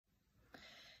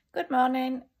Good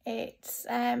morning. It's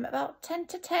about 10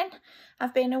 to 10.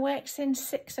 I've been awake since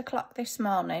 6 o'clock this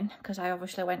morning because I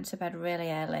obviously went to bed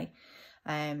really early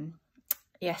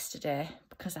yesterday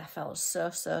because I felt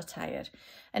so tired.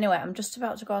 Anyway, I'm just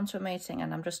about to go on to a meeting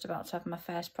and I'm just about to have my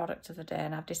first product of the day,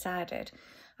 and I've decided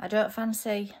I don't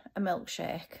fancy a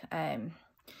milkshake and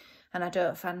I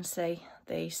don't fancy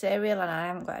the cereal, and I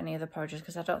haven't got any other porridges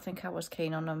because I don't think I was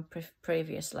keen on them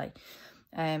previously.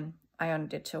 I only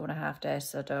did 2.5 days,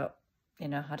 so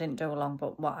I didn't do a long,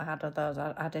 but what I had of those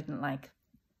I didn't like.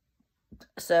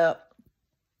 So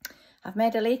I've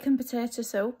made a leek and potato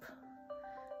soup.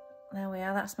 There we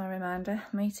are, that's my reminder,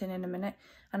 meeting in a minute.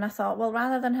 And I thought, well,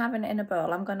 rather than having it in a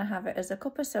bowl, I'm going to have it as a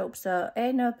cup of soup. So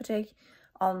A, nobody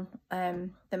on the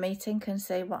meeting can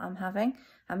see what I'm having,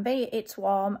 and B, it's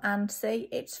warm, and C,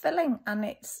 it's filling. And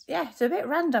it's a bit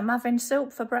random having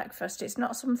soup for breakfast. It's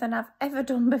not something I've ever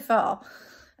done before.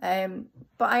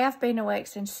 But I have been awake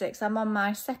since 6. I'm on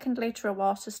my 2nd litre of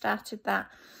water. Started that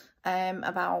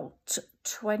about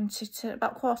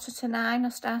 8:45 I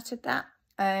started that.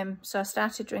 So I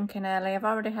started drinking early. I've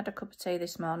already had a cup of tea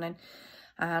this morning,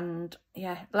 and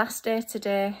yeah, last day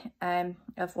today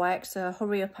of work, so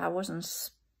hurry up hours and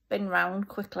spin round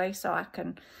quickly so I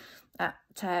can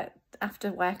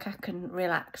after work I can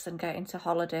relax and get into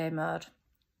holiday mode.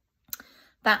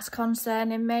 That's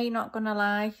concerning me, not gonna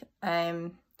lie.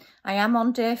 I am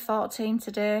on day 14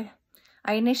 today.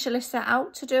 I initially set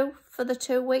out to do for the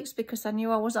 2 weeks because I knew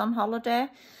I was on holiday.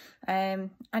 And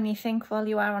you think, well,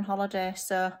 you are on holiday,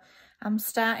 so I'm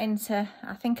starting to,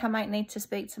 I think I might need to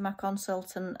speak to my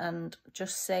consultant and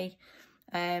just see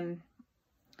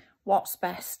what's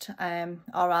best,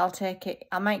 or I'll take it,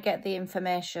 I might get the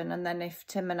information, and then if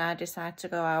Tim and I decide to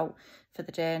go out for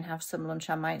the day and have some lunch,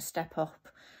 I might step up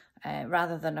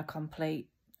rather than a complete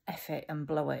F it and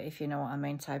blow it, if you know what I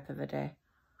mean, type of a day.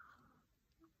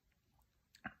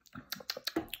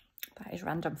 That is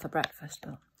random for breakfast,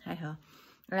 but hey ho.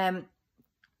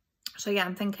 So yeah,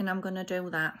 I'm thinking I'm gonna do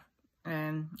that.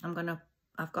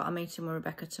 I've got a meeting with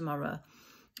Rebecca tomorrow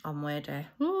on Way Day.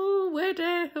 Oh, Way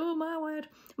Day, oh my word.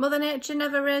 Mother Nature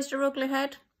never raised her ugly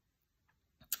head.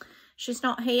 She's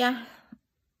not here.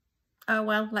 Oh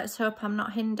well, let's hope I'm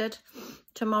not hindered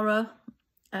tomorrow.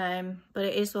 But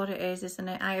it is what it is, isn't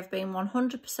it? I have been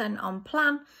 100% on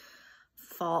plan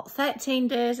for 13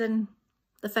 days and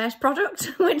the first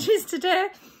product, which is today.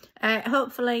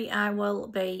 Hopefully I will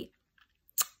be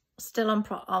still on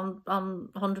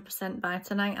 100% by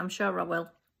tonight. I'm sure I will.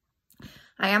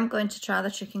 I am going to try the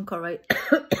chicken curry.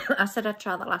 I said I'd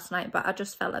try that last night, but I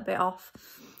just felt a bit off.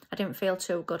 I didn't feel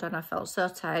too good and I felt so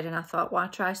tired, and I thought, why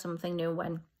try something new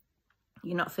when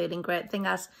you're not feeling great? Thing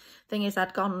is,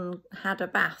 I'd gone and had a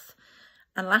bath,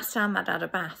 and last time I'd had a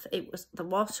bath, the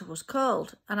water was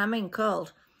cold, and I mean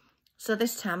cold. So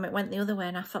this time it went the other way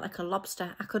and I felt like a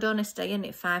lobster. I could only stay in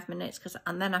it 5 minutes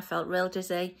and then I felt real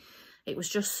dizzy. It was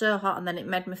just so hot, and then it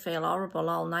made me feel horrible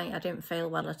all night. I didn't feel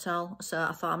well at all. So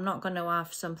I thought, I'm not going to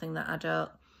have something that I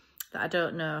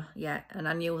don't know yet. And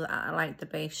I knew that I liked the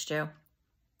beef stew.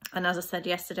 And as I said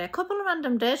yesterday, a couple of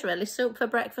random days really, soup for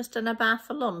breakfast and a bath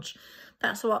for lunch.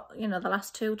 That's what, the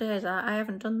last 2 days, I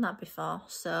haven't done that before.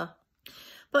 So,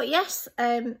 but yes,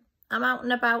 I'm out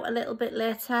and about a little bit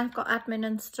later. I've got admin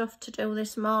and stuff to do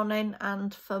this morning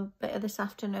and for a bit of this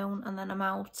afternoon, and then I'm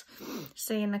out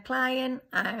seeing a client.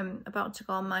 I'm about to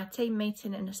go on my team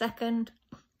meeting in a second.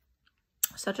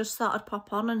 So I just thought I'd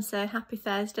pop on and say happy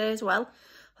Thursday as well.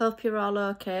 Hope you're all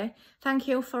okay. Thank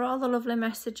you for all the lovely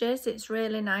messages. It's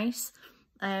really nice.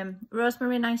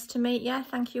 Rosemary, nice to meet you.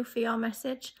 Thank you for your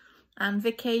message. And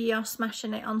Vicky, you're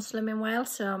smashing it on Slimming Well,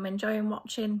 so I'm enjoying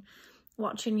watching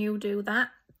you do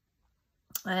that.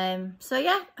 So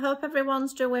yeah, hope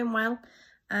everyone's doing well,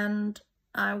 and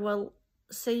I will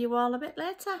see you all a bit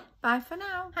later. Bye for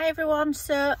now. Hi everyone.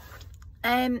 So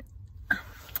I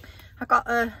got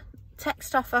a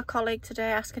text off a colleague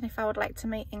today asking if I would like to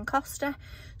meet in Costa.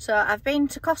 So I've been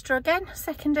to Costa again,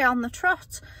 2nd day on the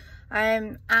trot,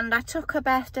 and I took a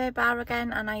birthday bar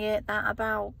again, and I ate that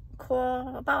about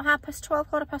 12:30,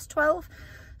 12:15.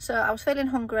 So I was feeling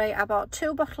hungry. I bought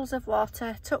 2 bottles of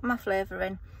water, took my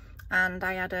flavouring, and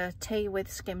I had a tea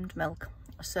with skimmed milk.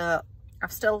 So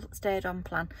I've still stayed on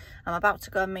plan. I'm about to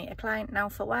go and meet a client now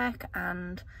for work,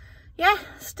 and yeah,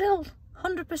 still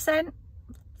 100%,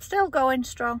 still going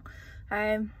strong.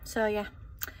 So yeah,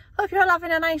 hope you're all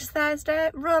having a nice Thursday.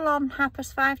 Roll on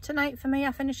 5:30 tonight for me.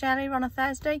 I finish earlier on a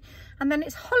Thursday, and then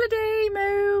it's holiday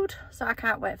mood, so I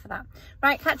can't wait for that.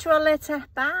 Right, catch you all later.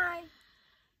 Bye.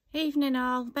 Evening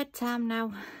all, bedtime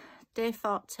now. Day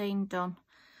 14 done.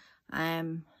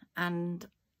 And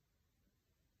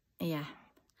yeah,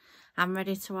 I'm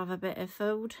ready to have a bit of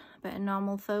food, a bit of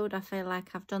normal food. I feel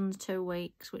like I've done the 2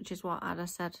 weeks, which is what I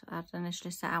said I'd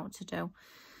initially set out to do.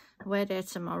 Away day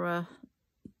tomorrow.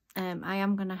 I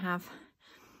am going to have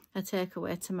a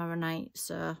takeaway tomorrow night,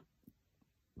 so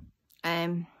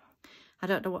I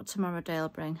don't know what tomorrow day will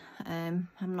bring. I'm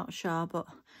not sure, but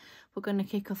we're going to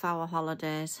kick off our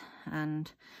holidays,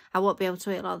 and I won't be able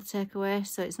to eat a lot of the takeaway,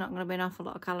 so it's not going to be an awful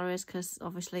lot of calories, because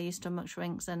obviously your stomach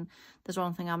shrinks, and there's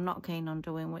one thing I'm not keen on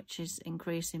doing, which is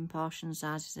increasing portion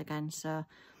sizes again. So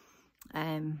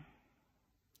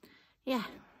yeah,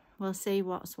 we'll see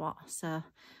what's what. So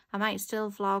I might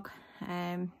still vlog.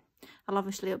 I'll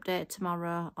obviously update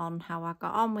tomorrow on how I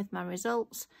got on with my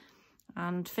results,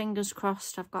 and fingers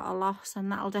crossed I've got a loss,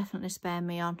 and that'll definitely spur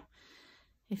me on.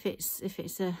 If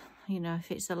it's a, you know, if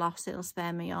it's a loss, it'll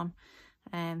spur me on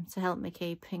to help me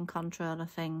keep in control of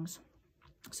things.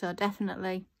 So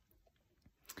definitely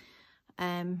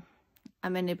a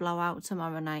mini blowout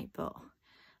tomorrow night, but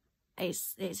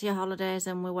it's your holidays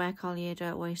and we work all year,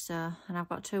 don't we? So, and I've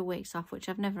got 2 weeks off, which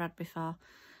I've never had before.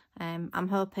 I'm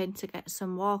hoping to get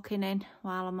some walking in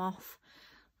while I'm off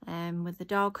with the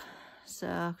dog.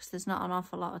 So, because there's not an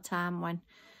awful lot of time when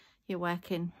you're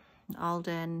working all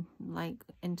day and like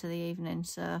into the evening.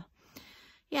 So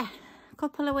yeah, a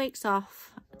couple of weeks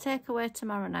off, takeaway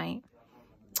tomorrow night,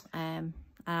 and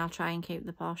I'll try and keep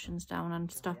the portions down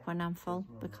and stop when I'm full,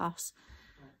 because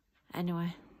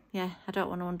anyway, yeah, I don't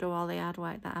want to undo all the hard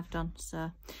work that I've done.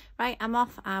 So right, I'm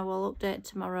off. I will update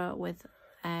tomorrow with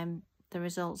the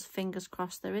results. Fingers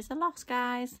crossed there is a loss,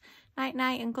 guys. Night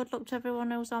night, and good luck to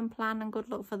everyone who's on plan, and good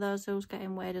luck for those who's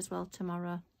getting weighed as well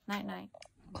tomorrow. Night night.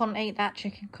 Couldn't eat that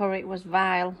chicken curry, it was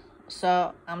vile.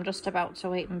 So I'm just about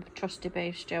to eat my trusty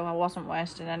beef stew. I wasn't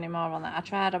wasting any more on that. I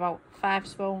tried about 5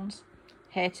 spoons,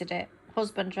 hated it.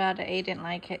 Husband tried it, he didn't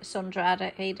like it. Son tried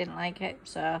it, he didn't like it.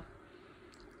 So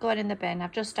going in the bin.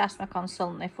 I've just asked my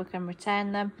consultant if we can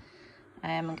return them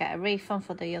and get a refund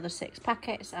for the other 6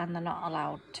 packets, and they're not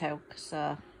allowed to.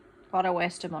 So what a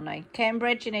waste of money.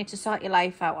 Cambridge, you need to sort your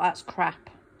life out. That's crap.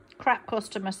 Crap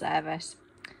customer service.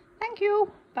 Thank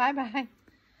you. Bye bye.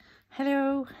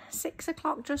 Hello, 6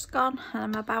 o'clock just gone, and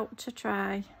I'm about to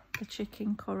try the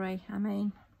chicken curry. I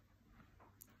mean,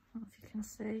 I don't know if you can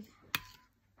see.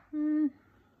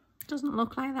 Doesn't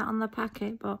look like that on the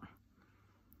packet, but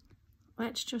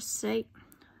let's just see.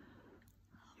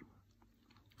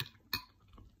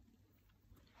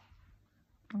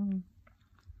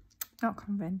 Not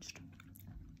convinced.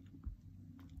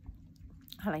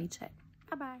 I'll eat it.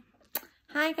 Bye bye.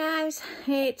 Hi guys,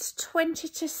 it's 20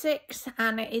 to 6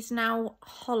 and it is now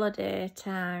holiday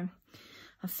time.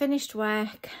 I've finished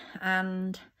work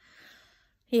and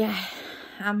yeah,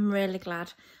 I'm really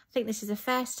glad. I think this is the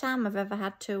first time I've ever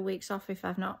had 2 weeks off if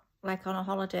I've not like on a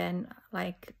holiday, and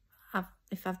like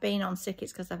if I've been on sick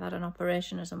it's because I've had an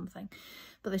operation or something.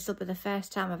 But this will be the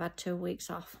first time I've had 2 weeks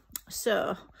off.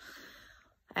 So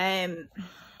a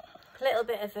little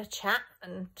bit of a chat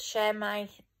and share my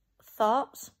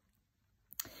thoughts.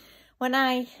 When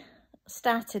I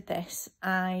started this,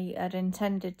 I had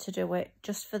intended to do it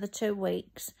just for the 2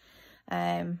 weeks,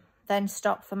 then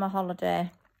stop for my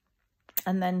holiday,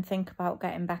 and then think about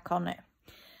getting back on it.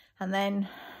 And then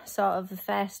sort of the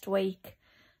first week,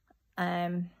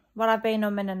 well, I've been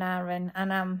umming and ahhing,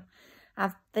 and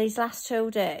I've these last 2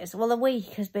 days, well, the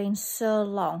week has been so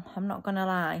long, I'm not going to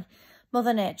lie.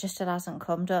 Mother Nature still hasn't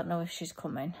come, don't know if she's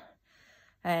coming.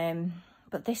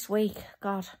 But this week,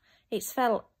 God, it's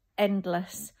felt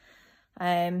endless.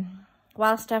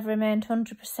 Whilst I've remained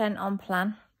 100% on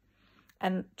plan,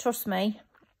 and trust me,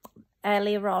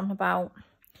 earlier on about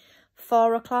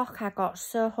 4 o'clock I got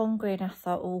so hungry and I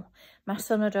thought, oh, my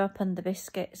son had opened the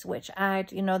biscuits, which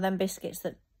I'd, you know, them biscuits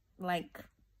that like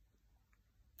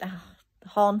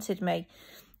haunted me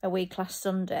a week last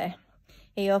Sunday.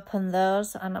 He opened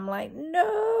those and I'm like,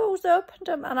 no, he's opened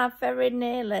them. And I very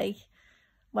nearly,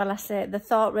 well, I say the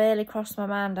thought really crossed my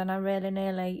mind, and I really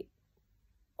nearly,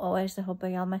 oh, where's the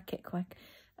hubby? I'll make it quick.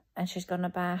 And she's gonna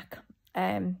bark.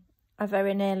 I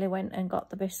very nearly went and got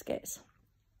the biscuits.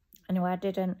 Anyway, I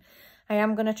didn't. I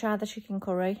am going to try the chicken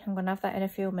curry. I'm going to have that in a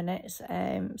few minutes.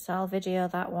 So I'll video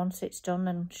that once it's done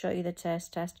and show you the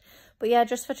taste test. But yeah,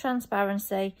 just for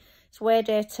transparency, it's weigh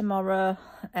day tomorrow.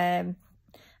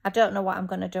 I don't know what I'm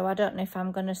going to do. I don't know if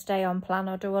I'm going to stay on plan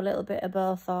or do a little bit of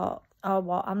both or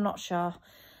what. I'm not sure.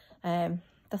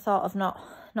 The thought of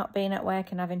not being at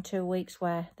work and having 2 weeks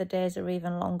where the days are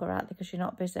even longer out because you're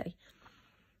not busy.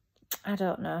 I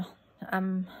don't know.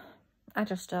 I'm I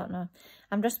just don't know.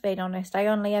 I'm just being honest. I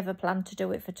only ever planned to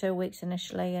do it for 2 weeks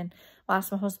initially, and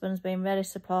whilst my husband's been very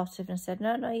supportive and said,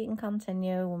 no, you can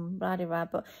continue and rah-de-rah,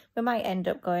 but we might end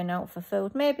up going out for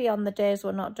food. Maybe on the days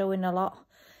we're not doing a lot.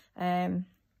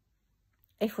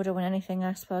 If we're doing anything,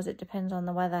 I suppose it depends on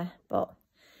the weather. But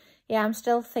yeah, I'm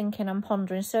still thinking, I'm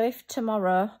pondering. So if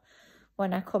tomorrow,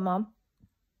 when I come on,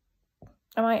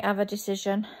 I might have a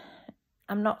decision.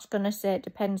 I'm not going to say it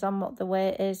depends on what the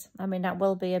weight is. I mean, that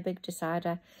will be a big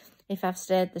decider. If I've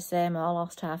stayed the same or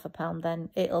lost half a pound, then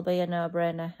it'll be a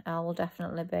no-brainer. I will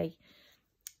definitely be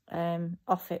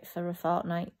off it for a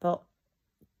fortnight. But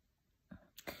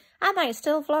I might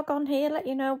still vlog on here, let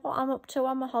you know what I'm up to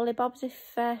on my hollybobs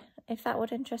if that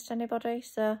would interest anybody.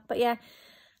 So, but yeah,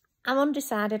 I'm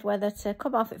undecided whether to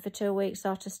come off it for 2 weeks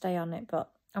or to stay on it. But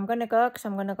I'm going to go because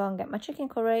I'm going to go and get my chicken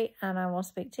curry, and I will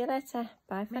speak to you later.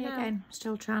 Bye for now. Again,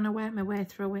 still trying to work my way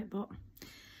through it, but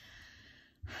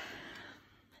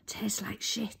it tastes like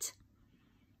shit.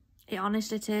 It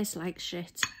honestly tastes like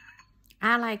shit.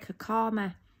 I like a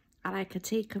korma. I like a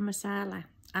tikka masala.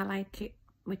 I like it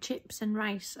with chips and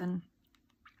rice, and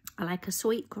I like a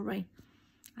sweet curry.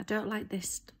 I don't like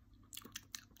this.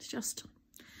 It's just,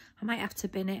 I might have to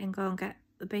bin it and go and get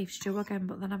the beef stew again,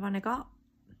 but then I've only got,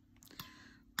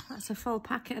 that's a full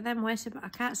packet of them wasted, but I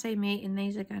can't see me eating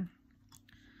these again.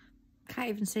 Can't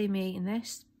even see me eating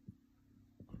this.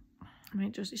 I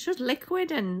mean, it's just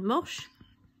liquid and mush.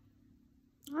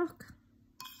 Look.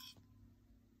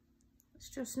 It's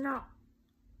just not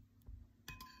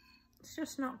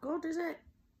good, is it?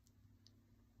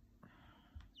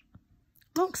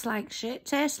 Looks like shit,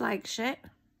 tastes like shit.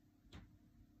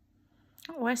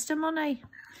 Not wasting money.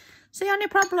 See, the only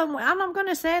problem, and I'm going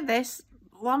to say this,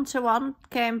 1-to-1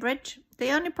 Cambridge,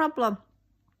 the only problem,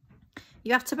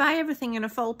 you have to buy everything in a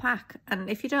full pack, and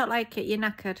if you don't like it, you're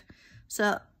knackered.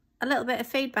 So a little bit of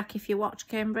feedback if you watch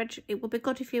Cambridge, it would be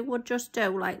good if you would just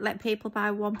do, like, let people buy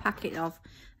one packet of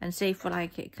and see if we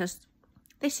like it, because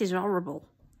this is horrible.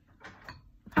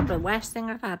 Probably the worst thing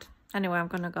I've had. Anyway, I'm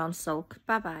going to go and sulk.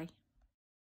 Bye-bye.